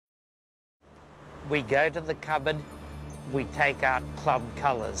We go to the cupboard, we take out club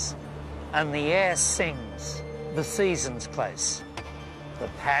colours, and the air sings. The season's close. The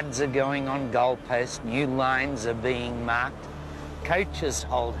pads are going on goalposts, new lines are being marked. Coaches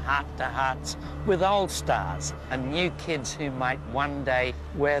hold heart-to-hearts with old stars and new kids who might one day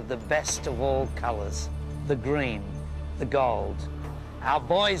wear the best of all colours, the green, the gold. Our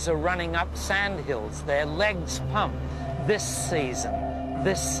boys are running up sandhills, their legs pump. This season,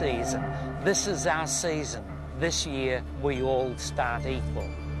 this is our season. This year, we all start equal.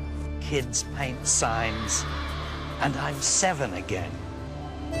 Kids paint signs, and I'm 7 again.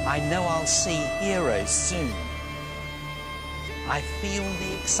 I know I'll see heroes soon. I feel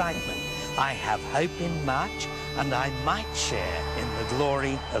the excitement. I have hope in March, and I might share in the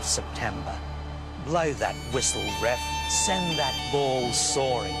glory of September. Blow that whistle, ref. Send that ball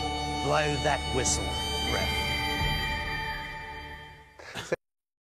soaring. Blow that whistle.